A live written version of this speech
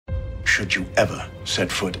Should you ever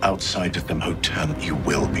set foot outside of them hotel, you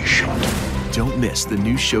will be shot. Don't miss the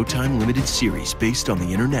new Showtime limited series based on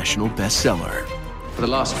the international bestseller. For the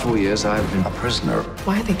last 4 years, I've been a prisoner.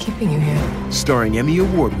 Why are they keeping you here? Starring Emmy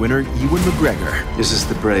Award winner Ewan McGregor. This is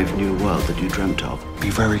the brave new world that you dreamt of. Be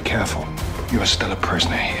very careful. You are still a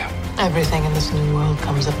prisoner here. Everything in this new world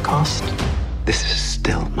comes at cost. This is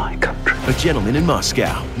still my country. A Gentleman in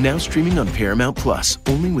Moscow, now streaming on Paramount Plus,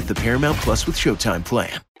 only with the Paramount Plus with Showtime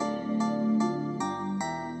plan.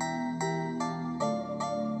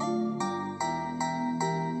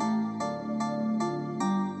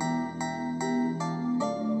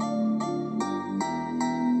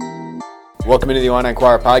 Welcome into the Illini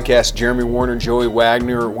Inquirer podcast. Jeremy Warner, Joey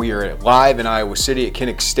Wagner. We are live in Iowa City at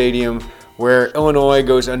Kinnick Stadium, where Illinois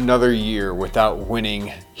goes another year without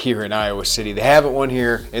winning here in Iowa City. They haven't won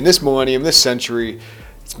here in this millennium, this century.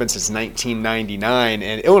 It's been since 1999,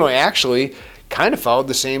 and Illinois actually kind of followed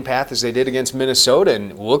the same path as they did against Minnesota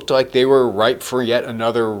and looked like they were ripe for yet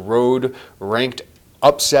another road-ranked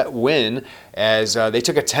upset win as they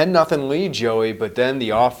took a 10-0 lead, Joey, but then the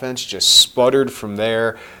offense just sputtered from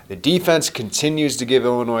there. The defense continues to give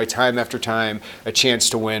Illinois time after time a chance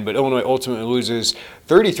to win, but Illinois ultimately loses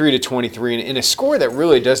 33-23 in a score that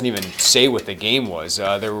really doesn't even say what the game was.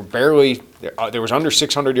 There was under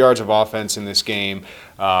 600 yards of offense in this game,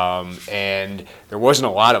 and there wasn't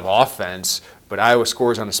a lot of offense. But Iowa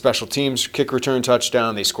scores on a special teams kick return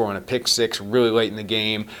touchdown. They score on a pick six really late in the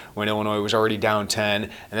game when Illinois was already down 10.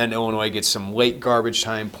 And then Illinois gets some late garbage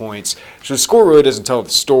time points. So the score really doesn't tell the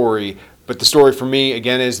story. But the story for me,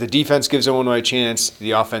 again, is the defense gives Illinois a chance.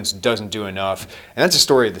 The offense doesn't do enough. And that's the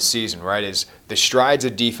story of the season, right? Is the strides the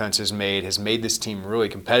defense has made this team really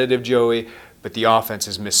competitive, Joey. But the offense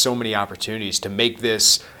has missed so many opportunities to make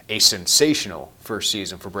this a sensational first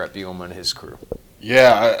season for Brett Bielema and his crew.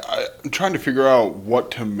 Yeah, I'm trying to figure out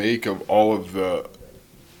what to make of all of the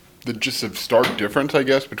just a stark difference, I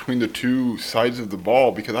guess, between the two sides of the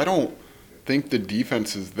ball, because I don't think the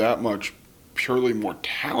defense is that much purely more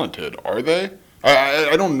talented, are they?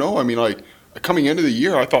 I don't know. I mean, like, coming into the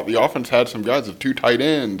year, I thought the offense had some guys of two tight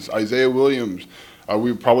ends, Isaiah Williams.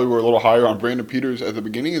 We probably were a little higher on Brandon Peters at the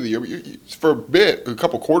beginning of the year. For a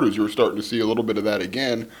couple quarters, you were starting to see a little bit of that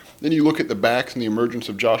again. Then you look at the backs and the emergence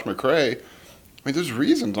of Josh McCray. I mean, there's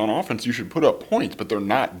reasons on offense you should put up points, but they're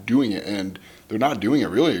not doing it, and they're not doing it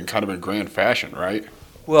really in kind of a grand fashion, right?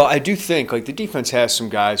 Well, I do think, like, the defense has some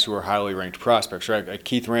guys who are highly ranked prospects, right? Like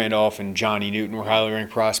Keith Randolph and Johnny Newton were highly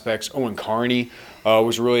ranked prospects. Owen Carney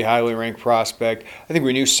was a really highly ranked prospect. I think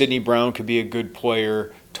we knew Sidney Brown could be a good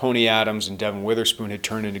player. Tony Adams and Devin Witherspoon had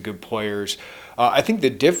turned into good players. I think the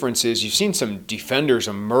difference is you've seen some defenders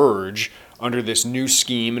emerge under this new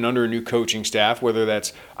scheme and under a new coaching staff, whether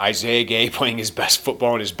that's Isaiah Gay playing his best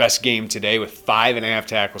football in his best game today with 5.5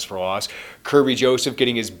 tackles for loss, Kirby Joseph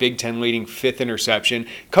getting his Big Ten leading 5th interception,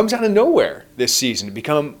 comes out of nowhere this season to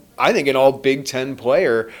become, I think, an all Big Ten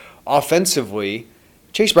player offensively.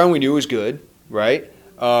 Chase Brown we knew was good, right?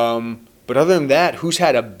 But other than that, who's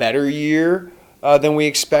had a better year than we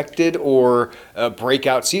expected, or a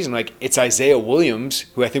breakout season? Like, it's Isaiah Williams,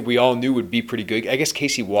 who I think we all knew would be pretty good. I guess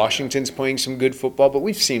Casey Washington's playing some good football, but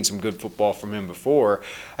we've seen some good football from him before.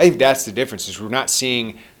 I think that's the difference, is we're not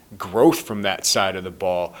seeing growth from that side of the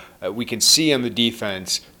ball. We can see on the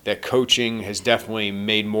defense that coaching has definitely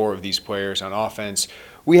made more of these players. On offense,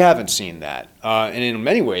 we haven't seen that. And in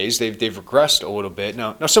many ways, they've regressed a little bit.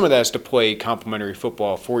 Now some of that is to play complementary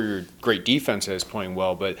football for your great defense that is playing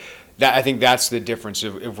well, but I think that's the difference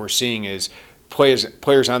if we're seeing is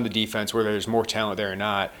players on the defense, whether there's more talent there or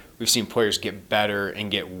not. We've seen players get better and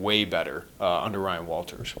get way better under Ryan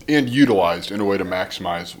Walters. And utilized in a way to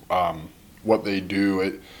maximize what they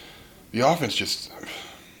do. The offense just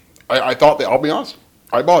 – I thought that – I'll be honest,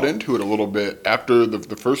 I bought into it a little bit after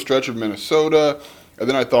the first stretch of Minnesota, and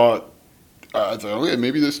then I thought, okay,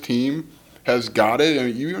 maybe this team has got it.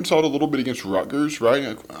 And you even saw it a little bit against Rutgers, right?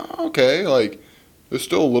 Like, okay, like – there's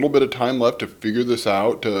still a little bit of time left to figure this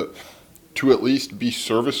out, to at least be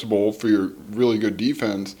serviceable for your really good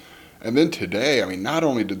defense. And then today, I mean, not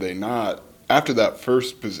only did they not, after that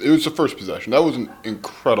it was the first possession. That was an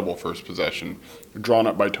incredible first possession, drawn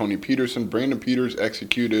up by Tony Peterson. Brandon Peters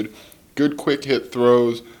executed good quick hit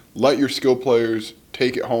throws, let your skill players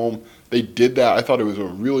take it home. They did that. I thought it was a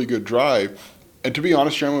really good drive. And to be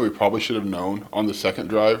honest, Jeremy, we probably should have known on the second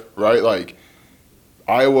drive, right? Like,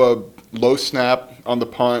 Iowa low snap on the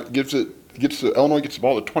punt, Illinois gets the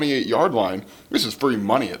ball at the 28-yard line. This is free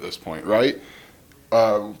money at this point, right?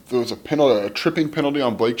 There was a tripping penalty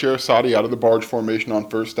on Blake Jarosati out of the barge formation on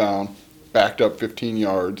first down, backed up 15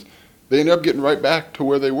 yards. They ended up getting right back to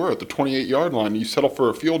where they were at the 28-yard line, and you settle for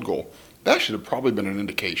a field goal. That should have probably been an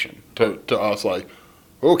indication to us, like,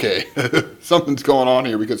 okay, something's going on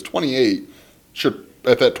here, because 28 should,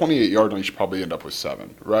 at that 28-yard line, you should probably end up with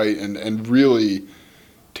 7, right? And really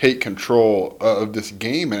take control of this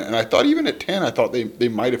game. And I thought even at 10, I thought they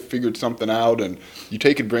might have figured something out, and you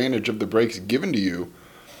take advantage of the breaks given to you.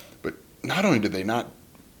 But not only did they not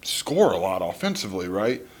score a lot offensively,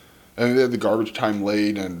 right? And they had the garbage time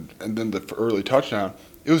late and then the early touchdown.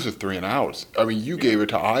 It was a 3 and outs. I mean, you gave it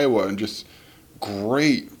to Iowa and just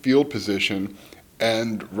great field position.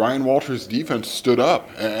 And Ryan Walters' defense stood up,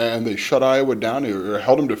 and they shut Iowa down or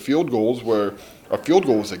held them to field goals, where a field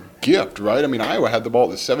goal was a gift, right? I mean, Iowa had the ball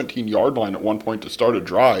at the 17-yard line at one point to start a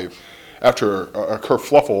drive after a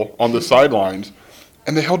kerfluffle on the sidelines,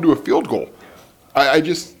 and they held to a field goal.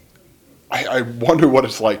 I wonder what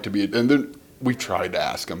it's like to be, and then we tried to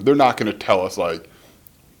ask them. They're not going to tell us, like,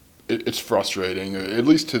 it's frustrating, at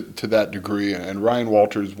least to that degree, and Ryan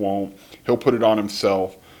Walters won't. He'll put it on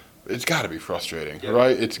himself. It's got to be frustrating,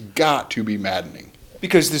 right? It's got to be maddening.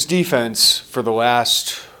 Because this defense, for the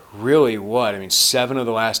last, really, 7 of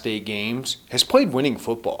the last 8 games, has played winning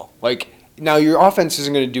football. Like, now your offense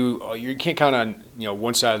isn't going to do, you can't count on,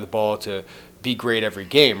 one side of the ball to be great every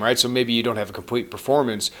game, right? So maybe you don't have a complete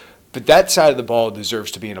performance, but that side of the ball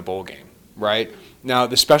deserves to be in a bowl game, right? Now,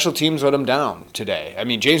 the special teams let them down today. I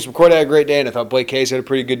mean, James McCourt had a great day, and I thought Blake Hayes had a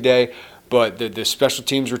pretty good day. But the special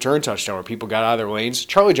teams return touchdown where people got out of their lanes.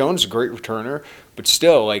 Charlie Jones is a great returner, but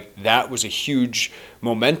still, like, that was a huge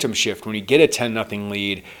momentum shift when you get a 10-0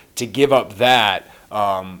 lead. To give up that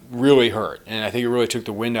really hurt, and I think it really took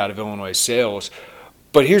the wind out of Illinois' sails.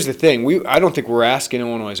 But here's the thing: I don't think we're asking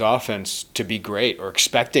Illinois' offense to be great or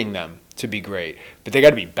expecting them to be great, but they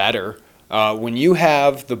got to be better. When you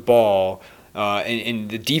have the ball and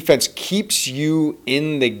the defense keeps you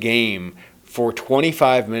in the game for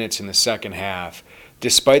 25 minutes in the second half,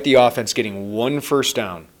 despite the offense getting 1 first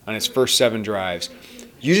down on its first 7 drives,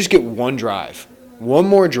 you just get one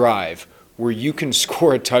more drive where you can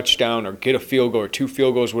score a touchdown or get a field goal or 2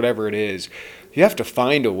 field goals, whatever it is. You have to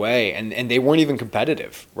find a way, and they weren't even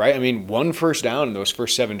competitive, right? I mean, 1 first down in those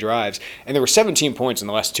first 7 drives, and there were 17 points in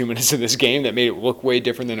the last 2 minutes of this game that made it look way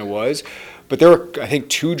different than it was. But there were, I think,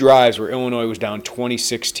 2 drives where Illinois was down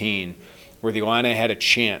 20-16, where the Illini had a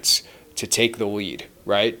chance to take the lead,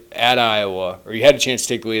 right, at Iowa, or you had a chance to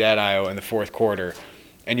take the lead at Iowa in the fourth quarter,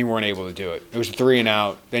 and you weren't able to do it. It was a 3 and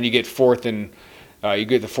out. Then you get you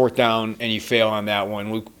get the 4th down, and you fail on that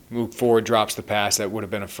one. Luke Ford drops the pass that would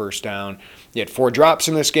have been a first down. You had 4 drops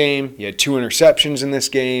in this game. You had 2 interceptions in this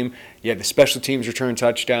game. You had the special teams return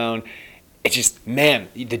touchdown. It's just, man,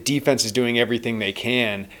 the defense is doing everything they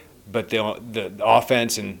can, but the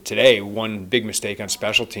offense, and today, one big mistake on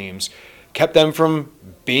special teams, kept them from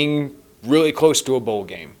being really close to a bowl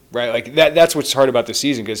game, right? Like, that's what's hard about the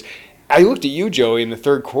season, because I looked at you, Joey, in the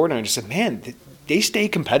third quarter, and I just said, man, they stay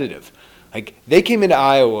competitive. Like, they came into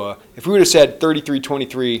Iowa, if we would have said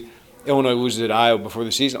 33-23, Illinois loses at Iowa before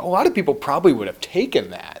the season, a lot of people probably would have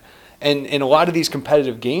taken that. And in a lot of these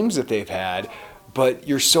competitive games that they've had, but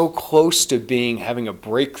you're so close to having a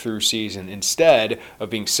breakthrough season. Instead of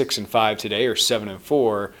being 6-5 today or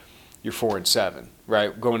 7-4, you're 4-7.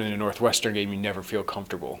 Right, going in a Northwestern game, you never feel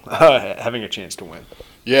comfortable having a chance to win.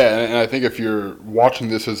 Yeah, and I think if you're watching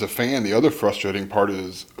this as a fan, the other frustrating part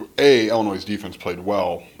is, Illinois' defense played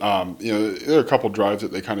well. There are a couple drives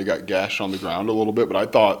that they kind of got gashed on the ground a little bit, but I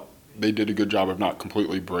thought they did a good job of not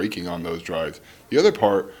completely breaking on those drives. The other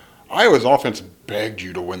part, Iowa's offense begged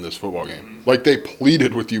you to win this football game. Like, they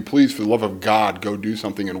pleaded with you, please, for the love of God, go do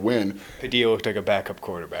something and win. Padilla looked like a backup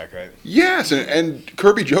quarterback, right? Yes, and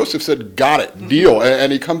Kirby Joseph said, got it, deal.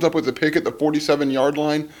 And he comes up with a pick at the 47-yard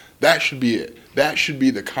line. That should be it. That should be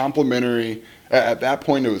the complimentary. At that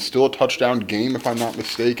point, it was still a touchdown game, if I'm not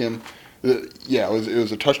mistaken. Yeah, it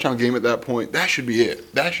was a touchdown game at that point. That should be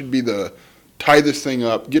it. That should be the tie this thing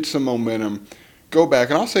up, get some momentum. Go back,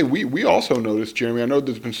 and I'll say we also noticed, Jeremy, I know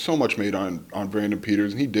there's been so much made on Brandon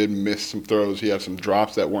Peters, and he did miss some throws. He had some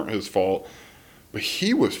drops that weren't his fault, but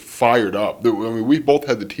he was fired up. I mean, we both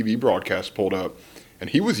had the TV broadcast pulled up, and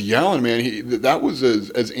he was yelling, man. That was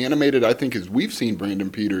as animated, I think, as we've seen Brandon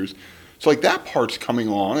Peters. So, like, that part's coming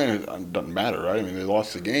along, and it doesn't matter, right? I mean, they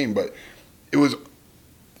lost the game, but it was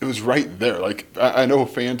right there. Like, I know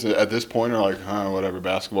fans at this point are like, whatever,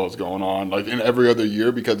 basketball is going on, like in every other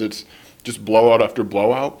year, because it's just blowout after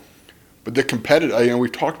blowout. But the competitive,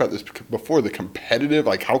 we've talked about this before, the competitive,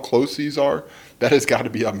 like how close these are, that has got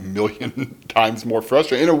to be a million times more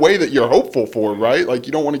frustrating in a way that you're hopeful for, right? Like,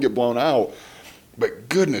 you don't want to get blown out. But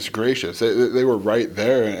goodness gracious, they were right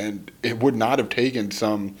there, and it would not have taken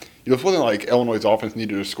some. It wasn't like Illinois' offense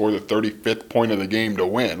needed to score the 35th point of the game to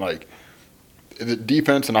win. Like, the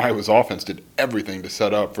defense and Iowa's offense did everything to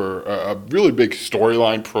set up for a really big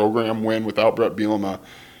storyline program win without Brett Bielema,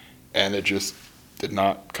 and it just did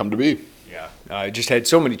not come to be. Yeah, just had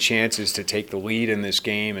so many chances to take the lead in this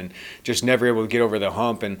game and just never able to get over the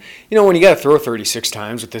hump. And, when you got to throw 36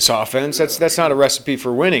 times with this offense, that's not a recipe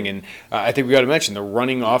for winning. And I think we got to mention the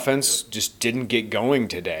running offense just didn't get going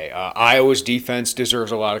today. Iowa's defense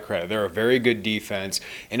deserves a lot of credit. They're a very good defense,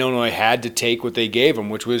 and Illinois had to take what they gave them,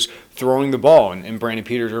 which was throwing the ball. And Brandon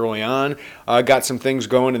Peters early on got some things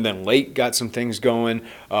going, and then late got some things going.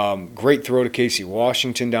 Great throw to Casey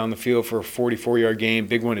Washington down the field for a 44-yard gain.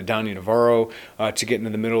 Big one to Donnie Navarro to get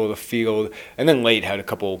into the middle of the field. And then late had a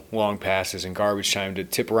couple long passes in garbage time to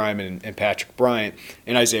Tip Ryman and Patrick Bryant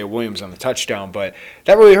and Isaiah Williams on the touchdown. But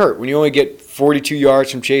that really hurt when you only get 42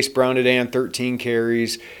 yards from Chase Brown today on 13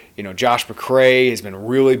 carries. Josh McCray has been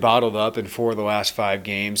really bottled up in 4 of the last 5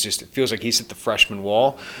 games. Just it feels like he's hit the freshman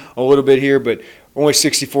wall a little bit here, but only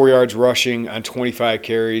 64 yards rushing on 25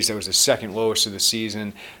 carries. That was the second lowest of the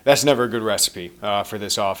season. That's never a good recipe for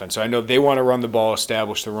this offense. So I know they want to run the ball,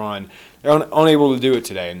 establish the run. They're unable to do it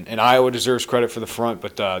today, and Iowa deserves credit for the front,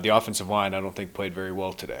 but the offensive line I don't think played very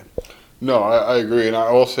well today. No, I agree, and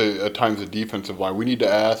I will say at times the defensive line, we need to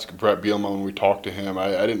ask Brett Bielema when we talk to him.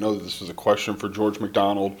 I didn't know that this was a question for George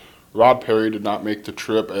McDonald. Rob Perry did not make the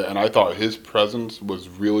trip, and I thought his presence was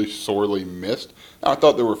really sorely missed. Now, I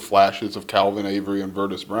thought there were flashes of Calvin Avery and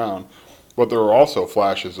Vertus Brown, but there were also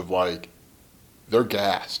flashes of, they're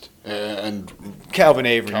gassed. And Calvin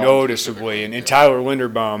Avery, noticeably, and Tyler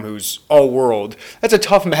Linderbaum, who's all-world. That's a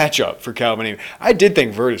tough matchup for Calvin Avery. I did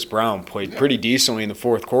think Vertus Brown played pretty decently in the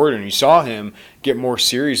fourth quarter, and you saw him get more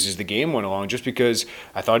series as the game went along just because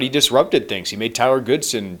I thought he disrupted things. He made Tyler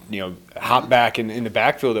Goodson, hop back in the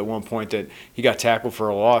backfield at one point that he got tackled for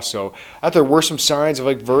a loss. So I thought there were some signs of,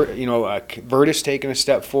 Vertus taking a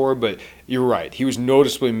step forward, but you're right. He was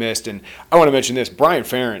noticeably missed, and I want to mention this. Brian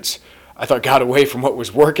Ferentz, I thought got away from what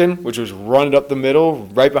was working, which was run it up the middle,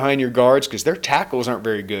 right behind your guards, because their tackles aren't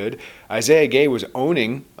very good. Isaiah Gay was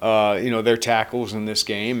owning, their tackles in this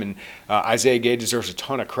game, and Isaiah Gay deserves a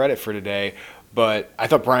ton of credit for today. But I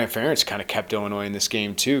thought Brian Ferentz kind of kept Illinois in this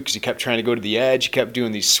game too, because he kept trying to go to the edge, he kept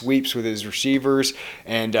doing these sweeps with his receivers,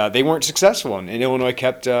 and they weren't successful. And Illinois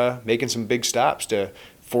kept making some big stops to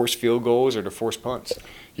force field goals or to force punts.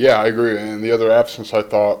 Yeah, I agree. And the other absence, I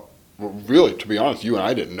thought, really, to be honest, you and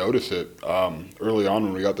I didn't notice it early on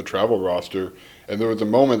when we got the travel roster. And there was a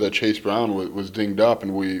moment that Chase Brown was dinged up,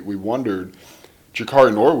 and we wondered.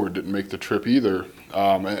 Jakari Norwood didn't make the trip either.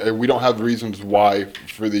 And we don't have reasons why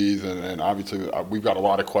for these, and obviously we've got a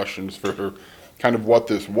lot of questions for kind of what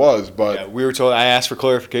this was. But yeah, we were told, I asked for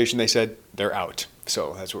clarification, they said they're out.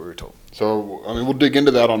 So that's what we were told. So, we'll dig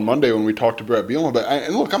into that on Monday when we talk to Brett Bielema. But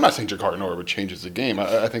and look, I'm not saying Jakari Norwood changes the game.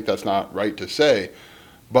 I think that's not right to say.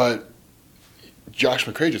 But Josh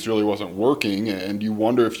McCray just really wasn't working, and you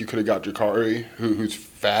wonder if you could have got Jakari, who's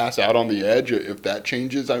fast out on the edge, if that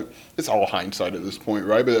changes. It's all hindsight at this point,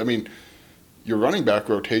 right? But, your running back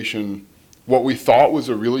rotation, what we thought was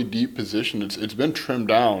a really deep position, it's been trimmed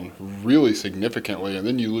down really significantly, and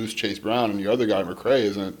then you lose Chase Brown, and the other guy, McCray,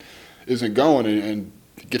 isn't going, and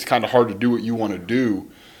it gets kind of hard to do what you want to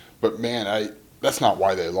do. But, man, that's not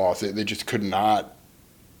why they lost. They just could not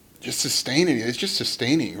just sustain it. It's just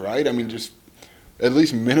sustaining, right? Just at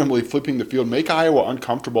least minimally flipping the field, make Iowa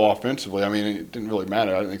uncomfortable offensively. It didn't really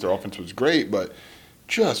matter. I didn't think their offense was great, but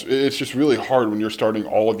it's just really hard when you're starting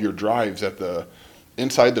all of your drives at the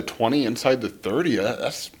inside the 20, inside the 30.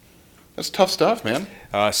 That's tough stuff, man.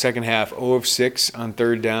 Second half, 0 of 6 on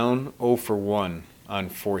third down, 0 for 1 on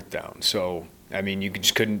fourth down. So, you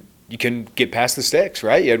just couldn't get past the sticks,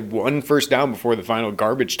 right? You had 1 first down before the final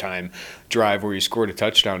garbage time drive where you scored a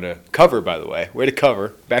touchdown to cover, by the way. Way to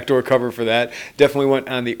cover. Backdoor cover for that. Definitely went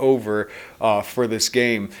on the over for this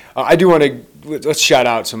game. I do want to let's shout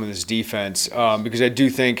out some of this defense because I do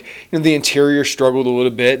think the interior struggled a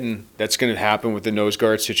little bit, and that's going to happen with the nose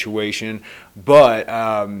guard situation. But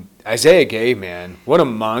Isaiah Gay, man, what a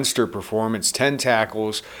monster performance. 10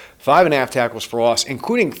 tackles, 5.5 tackles for loss,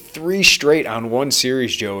 including 3 straight on one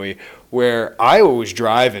series, Joey, where Iowa was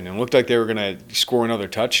driving and looked like they were going to score another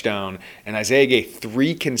touchdown, and Isaiah Gay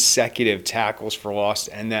 3 consecutive tackles for loss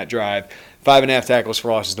to end that drive. 5.5 tackles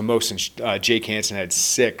for loss is the most since Jake Hansen had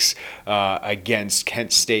 6 against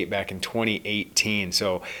Kent State back in 2018.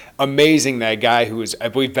 So amazing that guy who was, I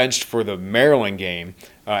believe, benched for the Maryland game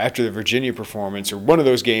after the Virginia performance, or one of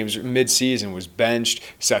those games mid-season, was benched.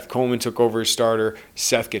 Seth Coleman took over as starter.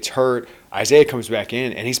 Seth gets hurt. Isaiah comes back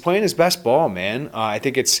in, and he's playing his best ball, man. I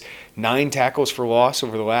think it's 9 tackles for loss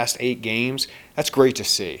over the last 8 games. That's great to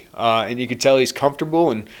see. And you can tell he's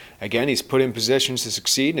comfortable, and again, he's put in positions to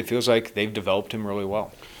succeed, and it feels like they've developed him really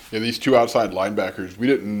well. Yeah, these 2 outside linebackers, we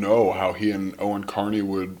didn't know how he and Owen Carney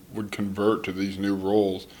would convert to these new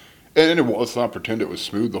roles. And let's not pretend it was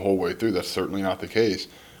smooth the whole way through. That's certainly not the case.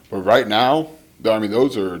 But right now, I mean,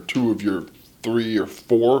 those are 2 of your 3 or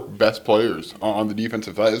 4 best players on the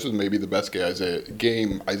defensive side. This was maybe the best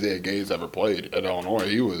game Isaiah Gay's ever played at Illinois.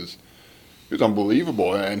 He was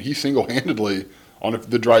unbelievable, and he single-handedly, on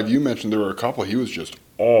the drive you mentioned, there were a couple, he was just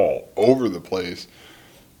all over the place.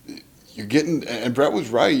 You're getting, and Brett was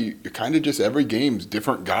right, you're kind of just every game's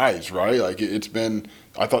different guys, right? Like it's been,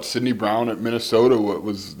 I thought Sidney Brown at Minnesota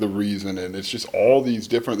was the reason, and it's just all these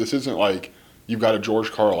different, this isn't like you've got a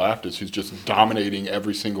George Karlaftis who's just dominating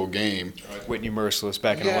every single game. Whitney Merciless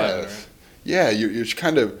back in 11, right? Yeah, you're just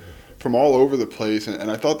kind of from all over the place,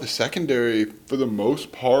 and I thought the secondary, for the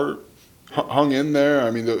most part, hung in there.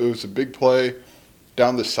 I mean, it was a big play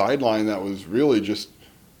down the sideline that was really just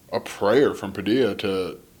a prayer from Padilla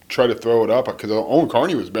to try to throw it up, because Owen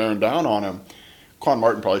Carney was bearing down on him. Quan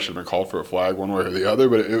Martin probably should have been called for a flag one way or the other,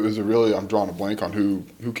 but it was I'm drawing a blank on who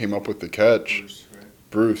came up with the catch. Bruce, right?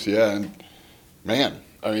 Bruce, yeah. And man,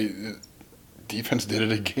 I mean, defense did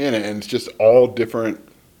it again, and it's just all different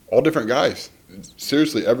guys.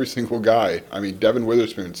 Seriously, every single guy. I mean, Devin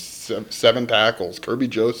Witherspoon, 7 tackles. Kirby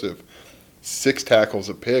Joseph, 6 tackles,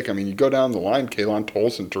 a pick. I mean, you go down the line, Kalon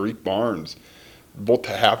Tolson, Tariq Barnes, both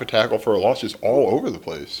half a tackle for a loss, just all over the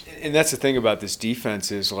place. And that's the thing about this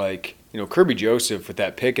defense is, like, Kirby Joseph with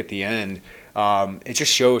that pick at the end, it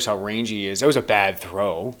just shows how rangy he is. That was a bad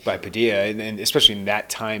throw by Padilla, and especially in that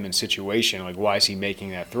time and situation. Like, why is he making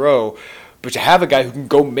that throw? But to have a guy who can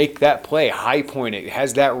go make that play, high point it,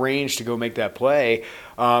 has that range to go make that play,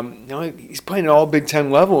 he's playing at all Big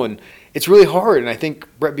Ten level, and it's really hard. And I think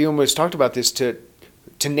Brett Bielema has talked about this to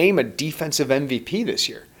name a defensive MVP this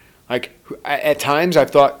year. Like, at times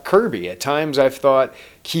I've thought Kirby. At times I've thought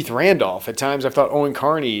Keith Randolph. At times I've thought Owen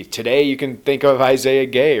Carney. Today you can think of Isaiah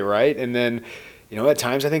Gay, right? And then, at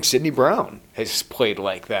times I think Sidney Brown has played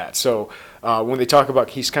like that. So when they talk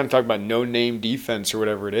about, he's kind of talking about no-name defense or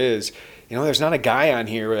whatever it is, there's not a guy on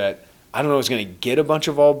here that I don't know is going to get a bunch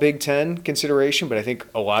of all Big Ten consideration, but I think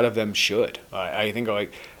a lot of them should. I think,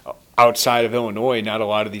 like, outside of Illinois, not a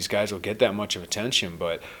lot of these guys will get that much of attention,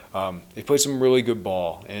 but they play some really good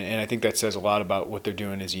ball, and I think that says a lot about what they're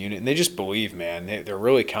doing as a unit. And they just believe, man. They're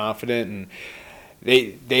really confident, and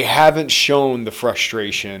they haven't shown the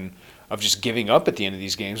frustration of just giving up at the end of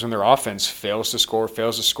these games. When their offense fails to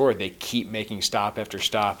score, they keep making stop after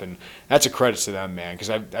stop, and that's a credit to them, man, because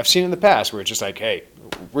I've seen in the past where it's just like, hey,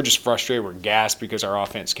 we're just frustrated, we're gassed because our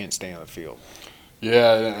offense can't stay on the field.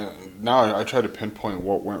 Yeah, now I try to pinpoint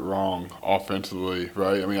what went wrong offensively,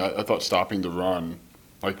 right? I mean, I thought stopping the run,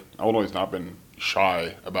 like, Illinois has not been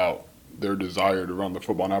shy about their desire to run the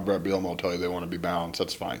football. Now Brett Bielema will tell you they want to be balanced.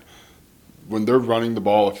 That's fine. When they're running the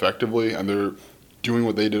ball effectively and they're doing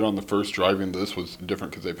what they did on the first drive, and this was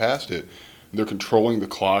different because they passed it, they're controlling the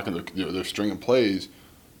clock and they're stringing plays,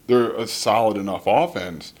 they're a solid enough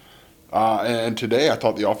offense. And today I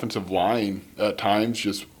thought the offensive line at times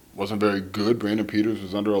just wasn't very good. Brandon Peters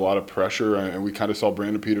was under a lot of pressure, and we kind of saw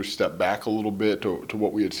Brandon Peters step back a little bit to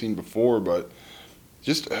what we had seen before, but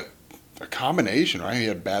just a combination, right? He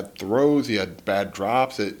had bad throws, he had bad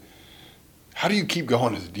drops. How do you keep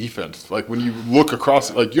going as a defense? Like, when you look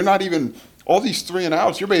across, like, you're not even – all these 3 and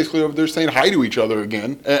outs, you're basically over there saying hi to each other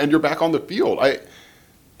again, and you're back on the field.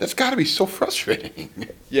 That's got to be so frustrating.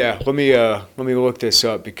 Yeah, let me look this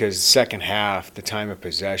up, because second half, the time of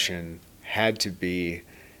possession had to be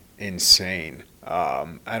 – insane. I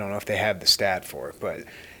don't know if they have the stat for it, but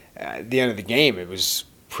at the end of the game, it was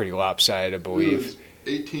pretty lopsided, I believe. It was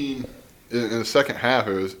 18 in the second half.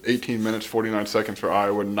 It was 18 minutes 49 seconds for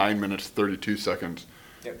Iowa, 9 minutes 32 seconds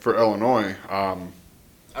for Illinois.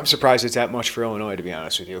 I'm surprised it's that much for Illinois, to be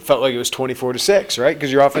honest with you. It felt like it was 24-6, right?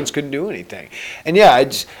 Because your offense couldn't do anything. And yeah,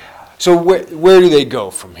 so where do they go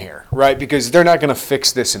from here, right? Because they're not going to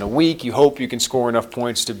fix this in a week. You hope you can score enough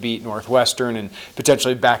points to beat Northwestern and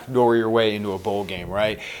potentially backdoor your way into a bowl game,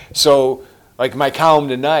 right? So, like, my column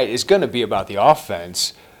tonight is going to be about the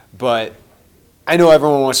offense, but I know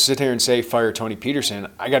everyone wants to sit here and say fire Tony Peterson.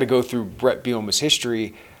 I got to go through Brett Bielema's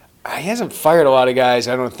history. He hasn't fired a lot of guys,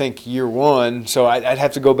 I don't think, year one, so I'd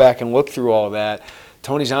have to go back and look through all of that.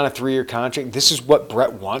 Tony's on a 3-year contract. This is what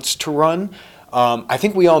Brett wants to run. I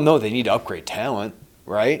think we all know they need to upgrade talent.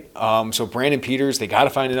 right? So Brandon Peters, they got to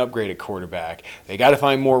find an upgraded quarterback. They got to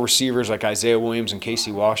find more receivers like Isaiah Williams and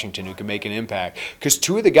Casey Washington who can make an impact. Because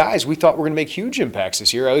two of the guys we thought were going to make huge impacts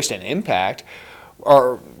this year, at least an impact,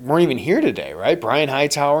 weren't even here today, right? Brian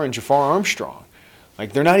Hightower and Jafar Armstrong.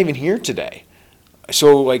 Like, they're not even here today.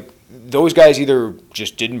 So, like, those guys either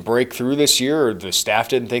just didn't break through this year, or the staff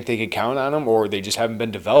didn't think they could count on them, or they just haven't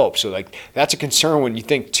been developed. So, like, that's a concern when you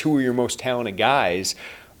think two of your most talented guys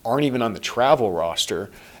aren't even on the travel roster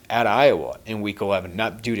at Iowa in Week 11,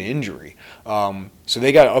 not due to injury. So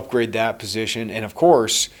they got to upgrade that position. And, of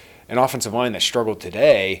course, an offensive line that struggled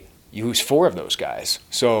today, you lose four of those guys.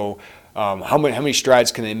 So how many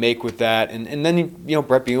strides can they make with that? And then, you know,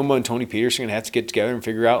 Brett Bielema and Tony Peterson are going to have to get together and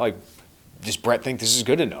figure out, like, does Brett think this is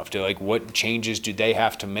good enough? What changes do they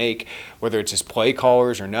have to make, whether it's his play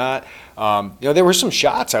callers or not? You know, there were some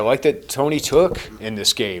shots I like that Tony took in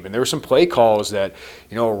this game, and there were some play calls that,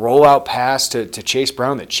 you know, a rollout pass to Chase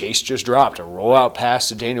Brown that Chase just dropped, a rollout pass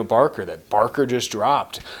to Daniel Barker that Barker just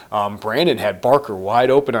dropped. Brandon had Barker wide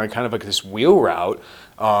open on kind of like this wheel route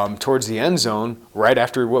towards the end zone right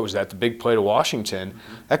after, what was that, the big play to Washington.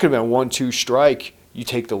 That could have been a 1-2 strike. You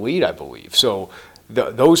take the lead, I believe. So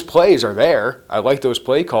those plays are there. I like those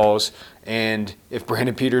play calls. And if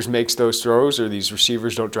Brandon Peters makes those throws or these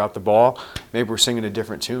receivers don't drop the ball, maybe we're singing a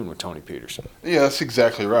different tune with Tony Peterson. Yeah, that's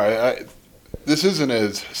exactly right. This isn't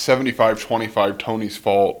as 75-25 Tony's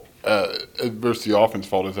fault versus the offense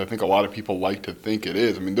fault as I think a lot of people like to think it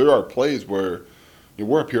is. I mean, there are plays where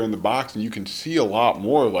we're up here in the box and you can see a lot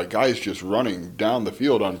more, like guys just running down the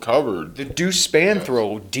field uncovered. The Deuce Spann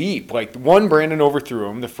throw deep, like one Brandon overthrew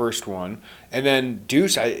him, the first one, and then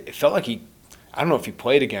Deuce, it felt like I don't know if he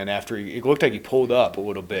played again after it looked like he pulled up a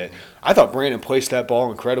little bit. I thought Brandon placed that ball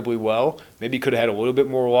incredibly well. Maybe he could have had a little bit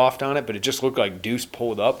more loft on it, but it just looked like Deuce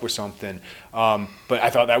pulled up with something. But I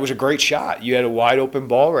thought that was a great shot. You had a wide open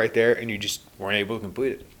ball right there, and you just weren't able to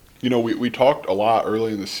complete it. You know, we talked a lot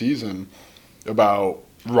early in the season about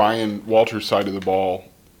Ryan Walters' side of the ball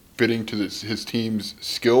fitting to his team's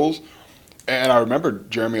skills. And I remember,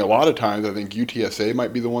 Jeremy, a lot of times, I think UTSA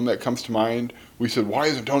might be the one that comes to mind. We said, why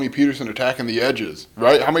isn't Tony Peterson attacking the edges,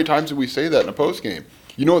 right? How many times did we say that in a postgame?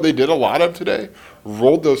 You know what they did a lot of today?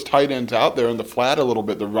 Rolled those tight ends out there in the flat a little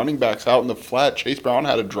bit, the running backs out in the flat. Chase Brown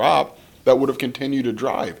had a drop that would have continued to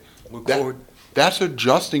drive. That's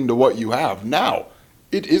adjusting to what you have. Now,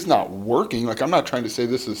 it is not working. Like, I'm not trying to say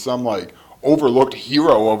this is some, like, overlooked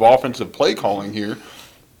hero of offensive play calling here,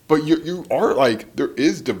 but you are, like, there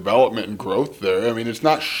is development and growth there. I mean, it's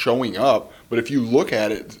not showing up, but if you look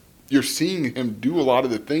at it, you're seeing him do a lot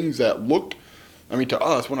of the things that looked, I mean, to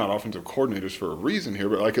us, we're not offensive coordinators for a reason here,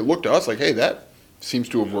 but like it looked to us like, hey, that seems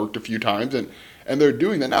to have worked a few times, and they're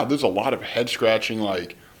doing that now. There's a lot of head scratching.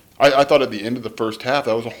 Like, I thought at the end of the first half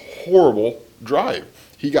that was a horrible drive.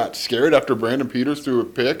 He got scared after Brandon Peters threw a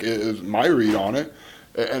pick, is my read on it,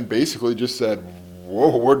 and basically just said,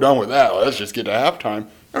 whoa, we're done with that. Let's just get to halftime.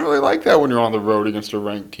 I really like that when you're on the road against a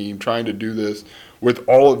ranked team, trying to do this with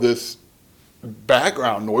all of this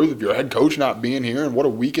background noise of your head coach not being here and what a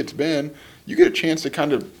week it's been. You get a chance to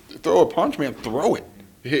kind of throw a punch, man, throw it,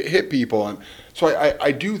 hit people. And so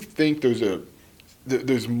I do think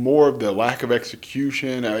there's more of the lack of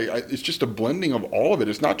execution. It's just a blending of all of it.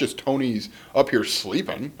 It's not just Tony's up here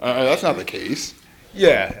sleeping. That's not the case.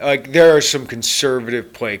 Yeah, like there are some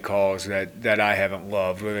conservative play calls that I haven't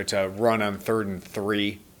loved, whether it's a run on 3rd and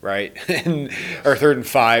 3, right, or 3rd and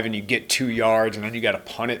 5, and you get 2 yards, and then you got to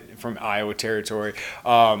punt it from Iowa territory.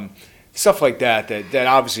 Stuff like that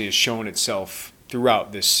obviously has shown itself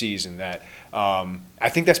throughout this season. That I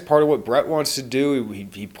think that's part of what Brett wants to do.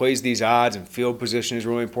 He plays these odds, and field position is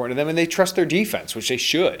really important to them, and they trust their defense, which they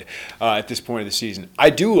should at this point of the season.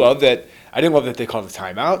 I do love that. I didn't love that they called the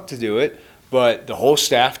timeout to do it. But the whole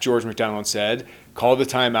staff, George McDonald said, called the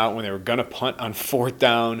timeout when they were going to punt on 4th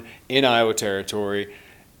down in Iowa territory.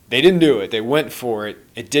 They didn't do it. They went for it.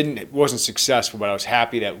 It wasn't successful, but I was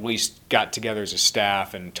happy that at least got together as a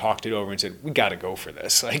staff and talked it over and said, we got to go for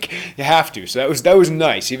this. Like, you have to. So that was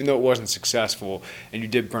nice, even though it wasn't successful and you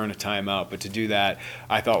did burn a timeout. But to do that,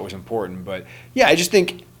 I thought was important. But, yeah, I just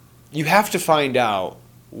think you have to find out,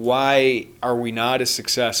 why are we not as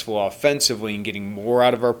successful offensively in getting more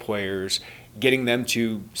out of our players, getting them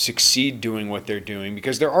to succeed doing what they're doing?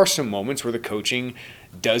 Because there are some moments where the coaching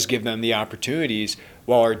does give them the opportunities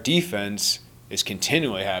while our defense is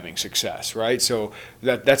continually having success, right? So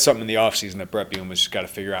that's something in the offseason that Brett Bielema's got to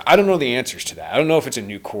figure out. I don't know the answers to that. I don't know if it's a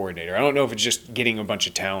new coordinator. I don't know if it's just getting a bunch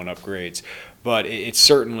of talent upgrades. But it's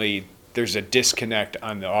certainly there's a disconnect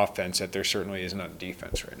on the offense that there certainly isn't on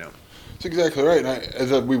defense right now. That's exactly right. And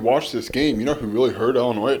as we watched this game, you know who really hurt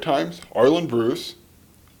Illinois at times? Arlen Bruce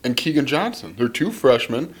and Keegan Johnson. They're two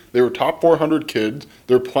freshmen. They were top 400 kids.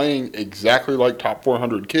 They're playing exactly like top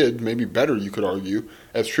 400 kids, maybe better, you could argue,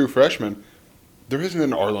 as true freshmen. There isn't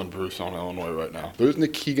an Arlen Bruce on Illinois right now. There isn't a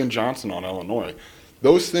Keegan Johnson on Illinois.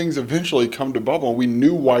 Those things eventually come to bubble, and we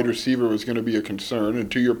knew wide receiver was going to be a concern.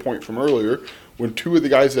 And to your point from earlier, when two of the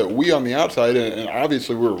guys that we on the outside, and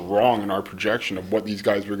obviously we were wrong in our projection of what these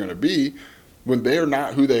guys were going to be, when they are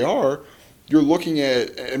not who they are, you're looking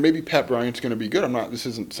at, and maybe Pat Bryant's going to be good. This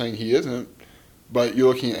isn't saying he isn't, but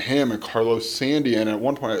you're looking at him and Carlos Sandy, and at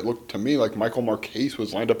one point it looked to me like Michael Marquez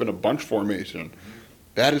was lined up in a bunch formation.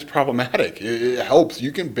 That is problematic. It helps.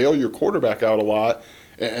 You can bail your quarterback out a lot,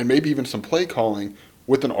 and maybe even some play calling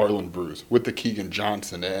with an Arlen Bruce, with the Keegan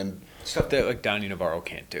Johnson, and stuff that like Donnie Navarro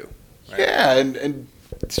can't do. Right? Yeah, and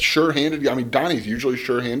sure-handed. I mean, Donnie's usually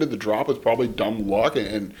sure-handed. The drop was probably dumb luck,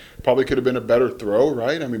 and probably could have been a better throw,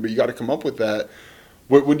 right? I mean, but you got to come up with that.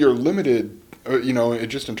 When you're limited,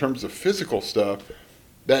 just in terms of physical stuff,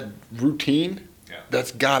 that routine,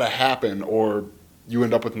 that's got to happen, or you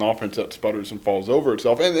end up with an offense that sputters and falls over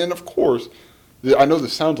itself. And of course, I know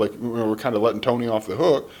this sounds like we're kind of letting Tony off the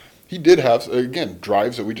hook. He did have, again,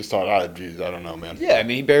 drives that we just thought, geez, I don't know, man. Yeah, I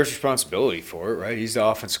mean, he bears responsibility for it, right? He's the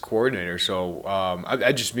offensive coordinator. So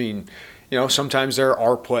I just mean, sometimes there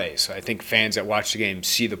are plays. I think fans that watch the game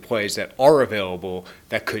see the plays that are available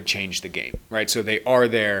that could change the game, right? So they are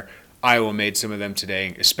there. Iowa made some of them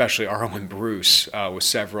today, especially Arlen Bruce with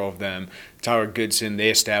several of them. Tyler Goodson, they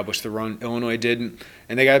established the run. Illinois didn't.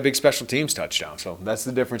 And they got a big special teams touchdown. So that's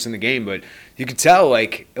the difference in the game. But you could tell,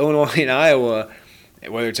 like, Illinois and Iowa,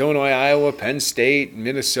 whether it's Illinois, Iowa, Penn State,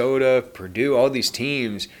 Minnesota, Purdue, all these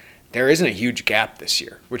teams, there isn't a huge gap this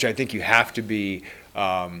year, which I think you have to be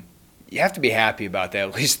happy about that.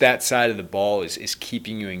 At least that side of the ball is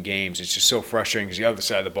keeping you in games. It's just so frustrating because the other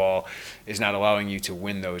side of the ball is not allowing you to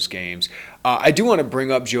win those games. I do want to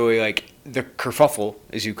bring up, Joey, like the kerfuffle,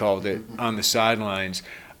 as you called it, on the sidelines.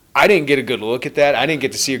 I didn't get a good look at that. I didn't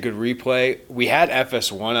get to see a good replay. We had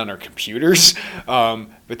FS1 on our computers, but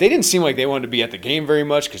they didn't seem like they wanted to be at the game very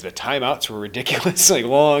much because the timeouts were ridiculously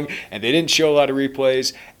long, and they didn't show a lot of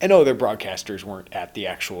replays. And their broadcasters weren't at the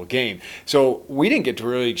actual game. So we didn't get to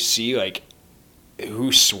really see like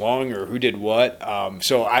who swung or who did what.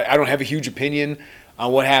 So I don't have a huge opinion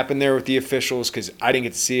on what happened there with the officials because I didn't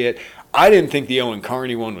get to see it. I didn't think the Owen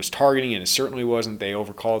Carney one was targeting, and it certainly wasn't. They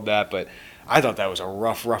overcalled that, but I thought that was a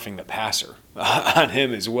roughing the passer on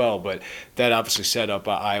him as well, but that obviously set up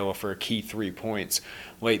Iowa for a key 3 points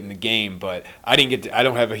late in the game. But I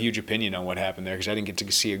don't have a huge opinion on what happened there because I didn't get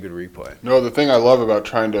to see a good replay. No, the thing I love about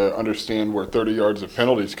trying to understand where 30 yards of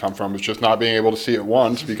penalties come from is just not being able to see it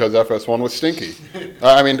once because FS1 was stinky.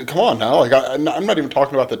 I mean, come on now. Like I'm not even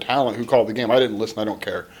talking about the talent who called the game. I didn't listen. I don't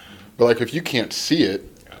care. But like if you can't see it,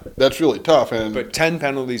 that's really tough. But 10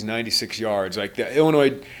 penalties, 96 yards. Like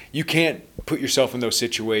Illinois, you can't put yourself in those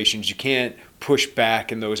situations. You can't push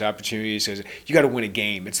back in those opportunities because you got to win a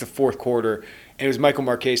game. It's the fourth quarter, and it was Michael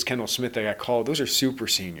Marquez, Kendall Smith that got called. Those are super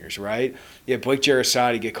seniors, right? Yeah, Blake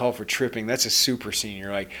Jarosati get called for tripping. That's a super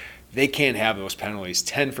senior. Like they can't have those penalties.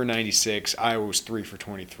 10 for 96. Iowa was 3 for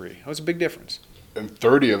 23. That was a big difference. And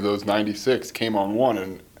 30 of those 96 came on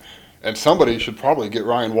one, and somebody should probably get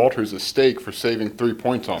Ryan Walters a steak for saving 3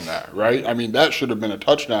 points on that, right? I mean, that should have been a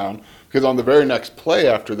touchdown because on the very next play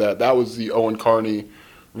after that, that was the Owen Carney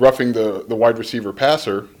roughing the wide receiver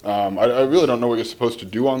passer. I really don't know what you're supposed to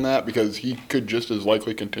do on that because he could just as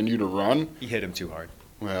likely continue to run. He hit him too hard.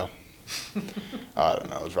 Well, I don't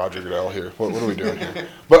know. It's Roger Goodell here. What are we doing here?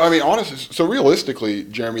 But, I mean, honestly, so realistically,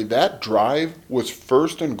 Jeremy, that drive was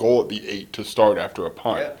 1st and goal at the 8 to start after a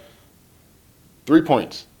punt. Yeah. 3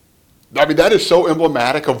 points. I mean, that is so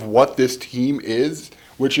emblematic of what this team is,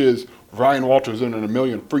 which is Ryan Walters earning $1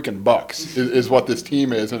 million freaking bucks is what this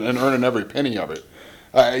team is and earning every penny of it.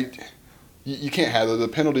 You can't have the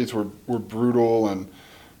penalties were brutal, and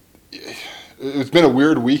it's been a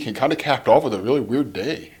weird week and kind of capped off with a really weird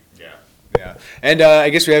day. Yeah. And I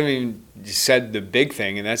guess we haven't even said the big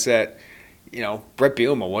thing, and that's that, Brett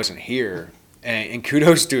Bielema wasn't here. And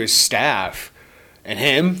kudos to his staff and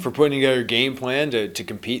him for putting together a game plan to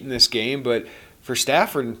compete in this game. But for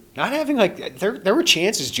Stafford, not having, there were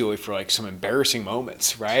chances, Julie, for, some embarrassing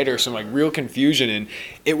moments, right? Or some, real confusion, and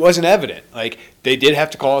it wasn't evident. They did have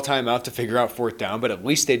to call a timeout to figure out 4th down, but at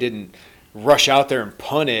least they didn't rush out there and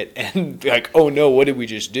punt it and, oh, no, what did we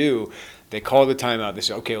just do? They called the timeout. They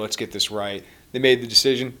said, okay, let's get this right. They made the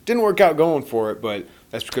decision. Didn't work out going for it, but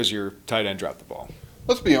that's because your tight end dropped the ball.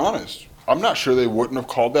 Let's be honest. I'm not sure they wouldn't have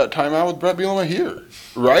called that timeout with Brett Bielema here,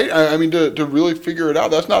 right? I mean, to really figure it out,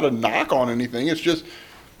 that's not a knock on anything. It's just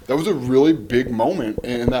that was a really big moment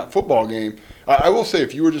in that football game. I will say,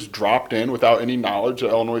 if you were just dropped in without any knowledge that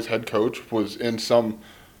Illinois' head coach was in some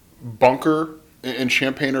bunker in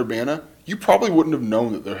Champaign-Urbana, you probably wouldn't have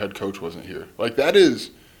known that their head coach wasn't here. Like, that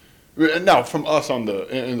is – now, from us in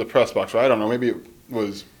the press box, I don't know, maybe it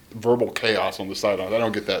was verbal chaos on the sidelines. I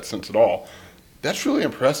don't get that sense at all. That's really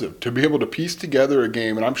impressive to be able to piece together a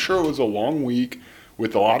game, and I'm sure it was a long week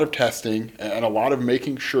with a lot of testing and a lot of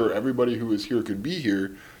making sure everybody who was here could be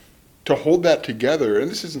here, to hold that together. And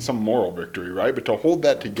this isn't some moral victory, right? But to hold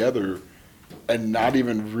that together and not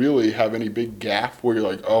even really have any big gaffe where you're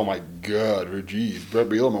like, oh my God, or geez, Brett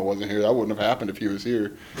Bielema wasn't here. That wouldn't have happened if he was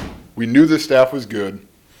here. We knew this staff was good.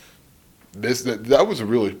 That was a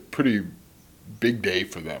really pretty big day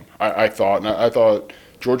for them, I thought. And I thought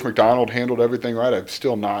George McDonald handled everything right. I'm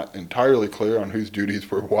still not entirely clear on whose duties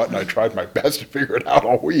were what, and I tried my best to figure it out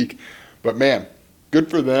all week. But, man, good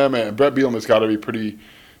for them. And Brett Bielema's got to be pretty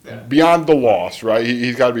beyond the loss, right?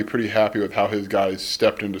 He's got to be pretty happy with how his guys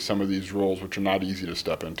stepped into some of these roles, which are not easy to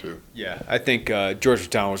step into. Yeah, I think George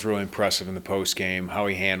McDonald was really impressive in the post game, how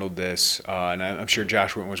he handled this, and I'm sure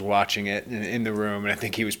Josh Witten was watching it in the room, and I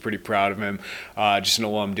think he was pretty proud of him. Just an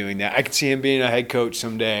alum doing that. I can see him being a head coach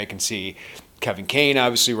someday. I can see Kevin Kane,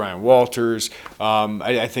 obviously, Ryan Walters.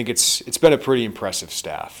 I think it's been a pretty impressive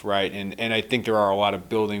staff, right? And I think there are a lot of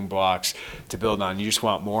building blocks to build on. You just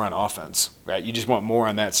want more on offense, right? You just want more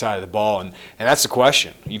on that side of the ball, and that's the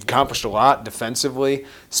question. You've accomplished a lot defensively.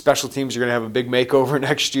 Special teams are going to have a big makeover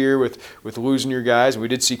next year with losing your guys. We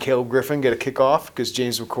did see Caleb Griffin get a kickoff because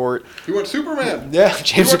James McCourt. He went Superman. Yeah,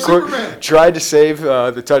 James McCourt tried to save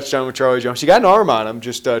the touchdown with Charlie Jones. He got an arm on him,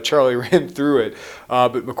 just Charlie ran through it.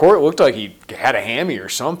 But McCourt looked like he had a hammy or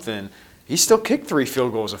something. He still kicked 3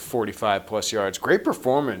 field goals of 45-plus yards. Great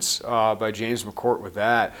performance by James McCourt with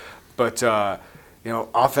that. But,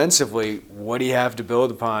 offensively, what do you have to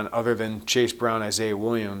build upon other than Chase Brown, Isaiah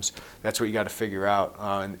Williams? That's what you got to figure out.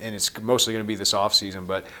 And it's mostly going to be this offseason.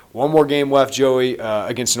 But one more game left, Joey,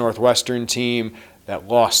 against the Northwestern team that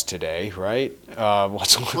lost today, right?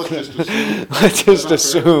 Let's just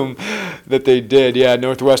assume that they did. Yeah,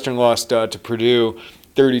 Northwestern lost to Purdue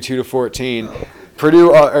 32-14.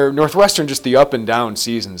 Purdue or Northwestern, just the up and down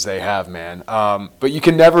seasons they have, man. But you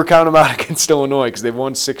can never count them out against Illinois because they've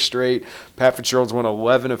won 6 straight. Pat Fitzgerald's won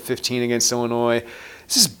 11 of 15 against Illinois.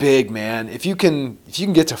 This is big, man. If you can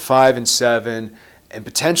get to 5-7 and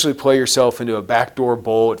potentially play yourself into a backdoor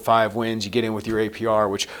bowl at 5 wins, you get in with your APR,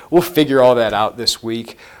 which we'll figure all that out this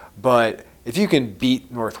week. But if you can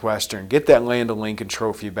beat Northwestern, get that Land O'Lincoln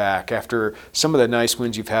Trophy back after some of the nice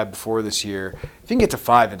wins you've had before this year, if you can get to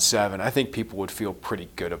 5-7, I think people would feel pretty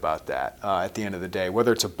good about that at the end of the day,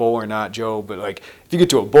 whether it's a bowl or not, Joe. But like, if you get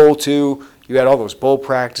to a bowl too, you had all those bowl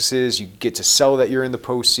practices, you get to sell that you're in the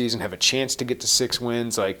postseason, have a chance to get to 6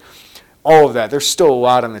 wins, like all of that. There's still a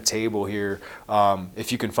lot on the table here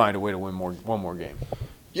if you can find a way to win one more game.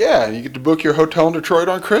 Yeah, you get to book your hotel in Detroit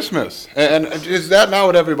on Christmas. And is that not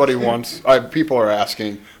what everybody wants? People are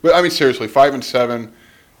asking. But, I mean, seriously, 5-7,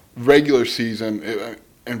 regular season,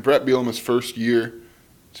 and Brett Bielema's first year,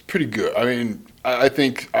 it's pretty good. I mean, I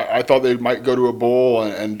thought they might go to a bowl,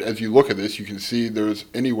 and as you look at this, you can see there's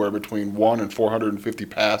anywhere between 1 and 450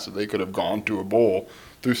 passes that they could have gone to a bowl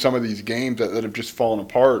through some of these games that have just fallen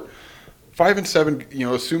apart.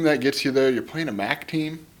 5-7, assume that gets you there. You're playing a MAC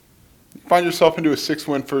team. You find yourself into a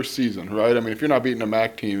 6-win first season, right? I mean, if you're not beating a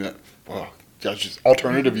MAC team, that's just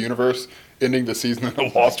alternative universe, ending the season in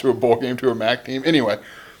a loss to a bowl game to a MAC team. Anyway,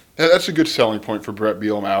 that's a good selling point for Brett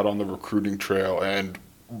Bielema out on the recruiting trail. And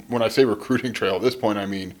when I say recruiting trail, at this point I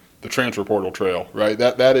mean the transfer portal trail, right?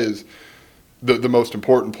 That is the most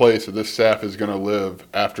important place that this staff is going to live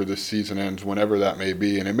after this season ends, whenever that may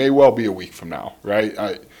be. And it may well be a week from now,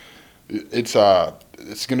 right? It's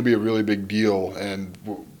going to be a really big deal. And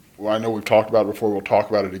I know we've talked about it before. We'll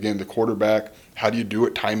talk about it again. The quarterback, how do you do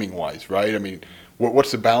it timing-wise, right? I mean,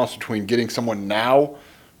 what's the balance between getting someone now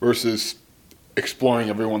versus exploring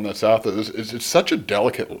everyone that's out there? It's such a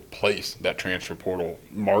delicate place, that transfer portal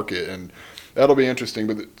market, and that'll be interesting.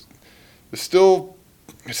 But it's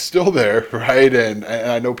still there, right? And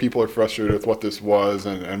I know people are frustrated with what this was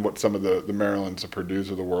and what some of the Marylands, the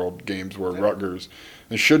Purdues of the world games were, Rutgers.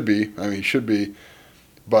 It should be. I mean, it should be.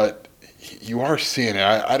 But you are seeing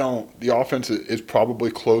it. The offense is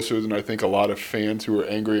probably closer than I think a lot of fans who are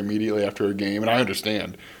angry immediately after a game, and I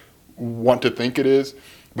understand, want to think it is,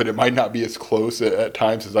 but it might not be as close at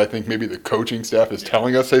times as I think maybe the coaching staff is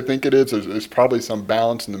telling us they think it is. There's probably some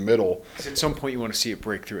balance in the middle. At some point you want to see it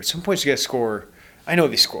break through. At some point you got to score. I know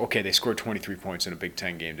they scored 23 points in a Big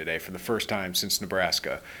Ten game today for the first time since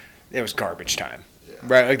Nebraska. It was garbage time,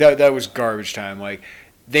 right? Like that was garbage time. Like,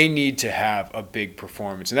 they need to have a big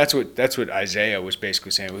performance. And that's what Isaiah was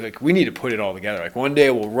basically saying. Like, we need to put it all together. Like, one day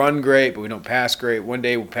we'll run great, but we don't pass great. One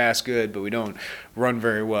day we'll pass good, but we don't run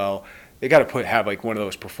very well. They got to have like one of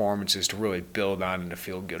those performances to really build on and to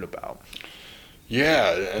feel good about.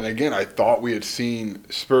 Yeah, and again, I thought we had seen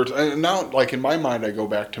spurts. And now, like, in my mind, I go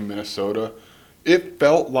back to Minnesota. It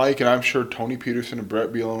felt like, and I'm sure Tony Peterson and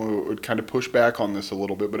Brett Bielema would kind of push back on this a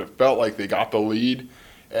little bit, but it felt like they got the lead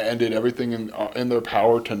and did everything in their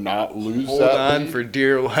power to not lose Hold that on lead. for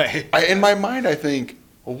dear life. In my mind, I think,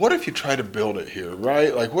 well, what if you try to build it here,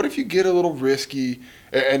 right? Like, what if you get a little risky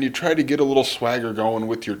and you try to get a little swagger going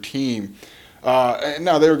with your team? And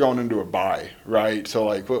now they were going into a bye, right? So,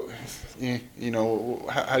 like, well, you know,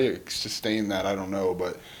 how do you sustain that? I don't know,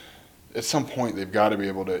 but at some point they've got to be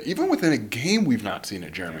able to, even within a game, we've not seen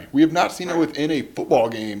it, Jeremy. We have not seen it within a football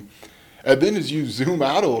game. And then as you zoom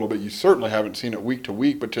out a little bit, you certainly haven't seen it week to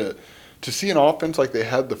week, but to see an offense like they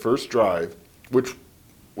had the first drive, which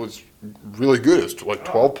was really good. It's like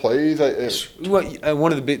 12 plays.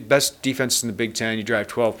 One of the best defenses in the Big Ten. You drive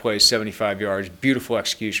 12 plays, 75 yards, beautiful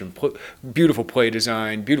execution, beautiful play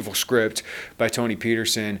design, beautiful script by Tony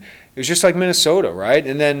Peterson. It was just like Minnesota, right?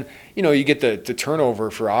 And then, you know, you get the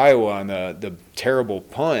turnover for Iowa on the terrible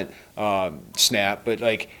punt snap, but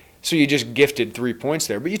like, so you just gifted 3 points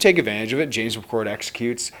there. But you take advantage of it. James McCord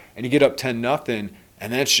executes, and you get up 10-0,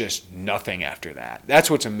 and that's just nothing after that.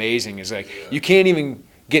 That's what's amazing is, like, you can't even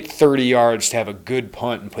get 30 yards to have a good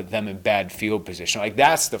punt and put them in bad field position. Like,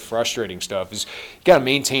 that's the frustrating stuff is you got to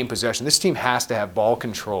maintain possession. This team has to have ball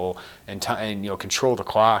control and you know, control the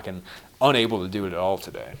clock, and unable to do it at all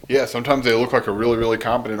today. Yeah, sometimes they look like a really, really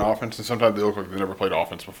competent offense, and sometimes they look like they've never played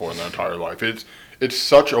offense before in their entire life. It's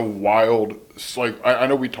such a wild, like, I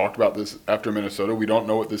know we talked about this after Minnesota. We don't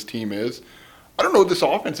know what this team is. I don't know what this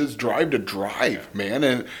offense is drive to drive, man.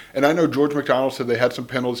 And I know George McDonald said they had some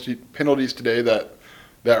penalties today that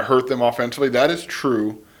hurt them offensively. That is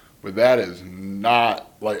true, but that is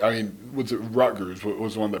not, like, I mean, was it Rutgers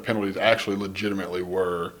was one that penalties actually legitimately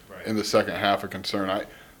were in the second half a concern.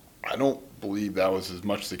 I don't believe that was as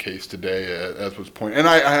much the case today as was pointed. And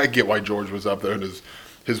I get why George was up there in his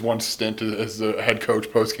one stint as the head coach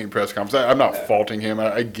post-game press conference. I'm not faulting him.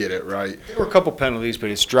 I get it, right? There were a couple penalties, but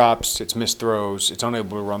it's drops, it's missed throws, it's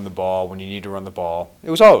unable to run the ball when you need to run the ball.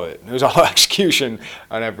 It was all of it. It was all execution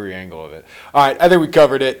on every angle of it. All right, I think we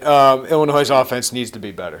covered it. Illinois' offense needs to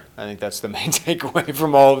be better. I think that's the main takeaway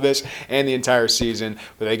from all of this and the entire season.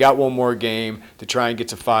 But they got one more game to try and get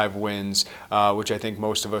to 5 wins, which I think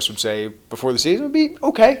most of us would say before the season would be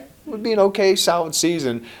okay. Would be an okay, solid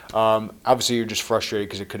season. Obviously, you're just frustrated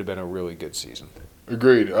because it could have been a really good season.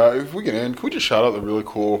 Agreed. If we can end, can we just shout out the really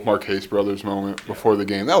cool Marquez brothers moment before the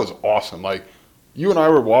game? That was awesome. Like, you and I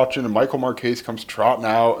were watching, and Michael Marquez comes trotting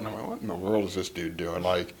out, and I'm like, what in the world is this dude doing?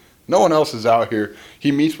 Like, no one else is out here.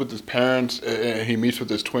 He meets with his parents, and he meets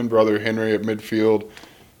with his twin brother, Henry, at midfield.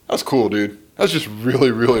 That's cool, dude. That's just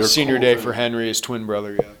really, really Senior cool day thing. for Henry, his twin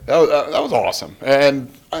brother, yeah. That was awesome.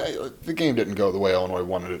 And the game didn't go the way Illinois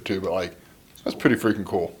wanted it to, but, like, that's pretty freaking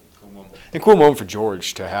cool. And cool moment for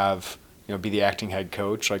George to have, you know, be the acting head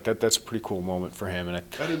coach. Like, that's a pretty cool moment for him. And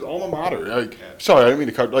that is alma mater. Like, sorry, I didn't mean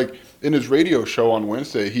to cut. Like, in his radio show on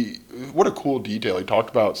Wednesday, what a cool detail. He talked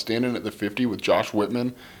about standing at the 50 with Josh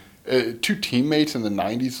Whitman, 2 teammates in the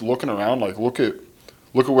 90s looking around, like, look at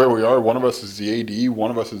where we are. One of us is the AD.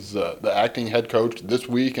 One of us is the acting head coach this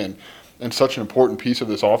week, and such an important piece of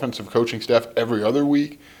this offensive coaching staff every other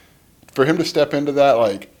week. For him to step into that,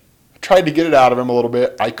 like, I tried to get it out of him a little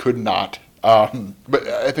bit. I could not. But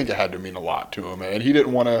I think it had to mean a lot to him. And he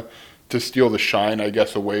didn't want to steal the shine, I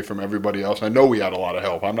guess, away from everybody else. And I know we had a lot of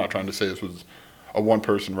help. I'm not trying to say this was a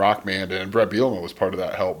one-person rock band, and Brett Bielema was part of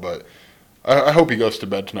that help, but I hope he goes to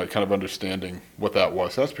bed tonight kind of understanding what that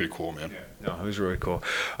was. That's pretty cool, man. No, it was really cool.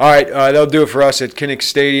 All right, that'll do it for us at Kinnick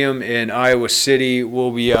Stadium in Iowa City. We'll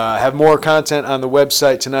be have more content on the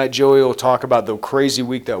website tonight. Joey will talk about the crazy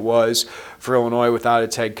week that was for Illinois without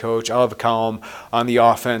its head coach. I'll have a column on the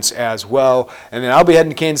offense as well. And then I'll be heading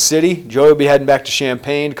to Kansas City. Joey will be heading back to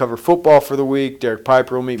Champaign to cover football for the week. Derek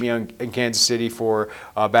Piper will meet me in Kansas City for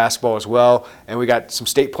basketball as well. And we got some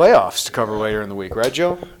state playoffs to cover later in the week, right,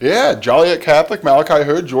 Joe? Yeah, Joliet Catholic, Malachi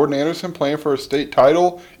Hood, Jordan Anderson playing for a state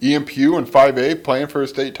title, Ian Pugh in 5A playing for a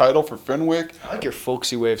state title for Fenwick. I like your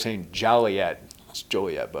folksy way of saying Joliet. It's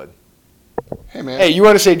Joliet, bud. Hey, man. Hey, you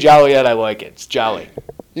want to say Joliet, I like it. It's Jolly.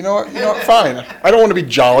 You know what? Fine. I don't want to be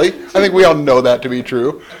jolly. I think we all know that to be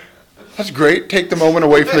true. That's great. Take the moment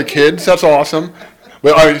away from the kids. That's awesome.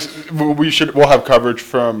 But we'll have coverage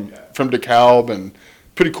from DeKalb, and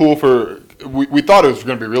pretty cool we thought it was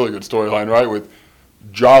going to be a really good storyline, right? With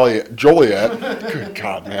Joliet. Good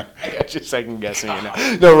God, man. I just second guessing it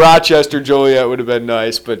now. No, Rochester, Joliet would have been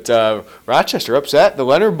nice, but Rochester upset the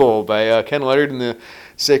Leonard Bowl by Ken Leonard and the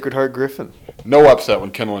Sacred Heart Griffin. No upset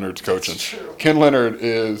when Ken Leonard's coaching. Ken Leonard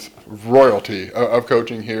is royalty of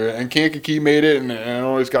coaching here, and Kankakee made it, and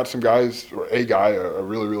always got some guys, or a guy, a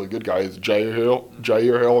really, really good guy, is Jair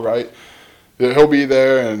Hill, right? He'll be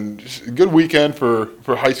there, and just a good weekend for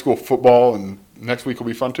high school football, and next week will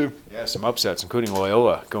be fun too. Yeah, some upsets, including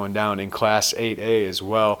Loyola going down in Class 8A as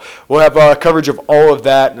well. We'll have coverage of all of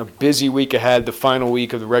that in a busy week ahead, the final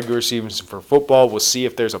week of the regular season for football. We'll see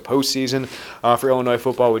if there's a postseason for Illinois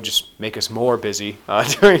football. Would just make us more busy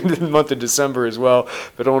during the month of December as well.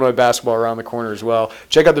 But Illinois basketball around the corner as well.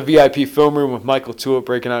 Check out the VIP film room with Michael Tulip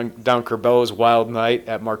breaking down Curbelo's wild night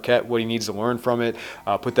at Marquette, what he needs to learn from it.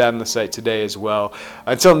 Put that on the site today as well.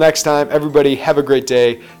 Until next time, everybody have a great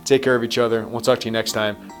day. Take care of each other. We'll talk to you next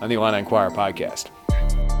time on the Illini Inquirer podcast.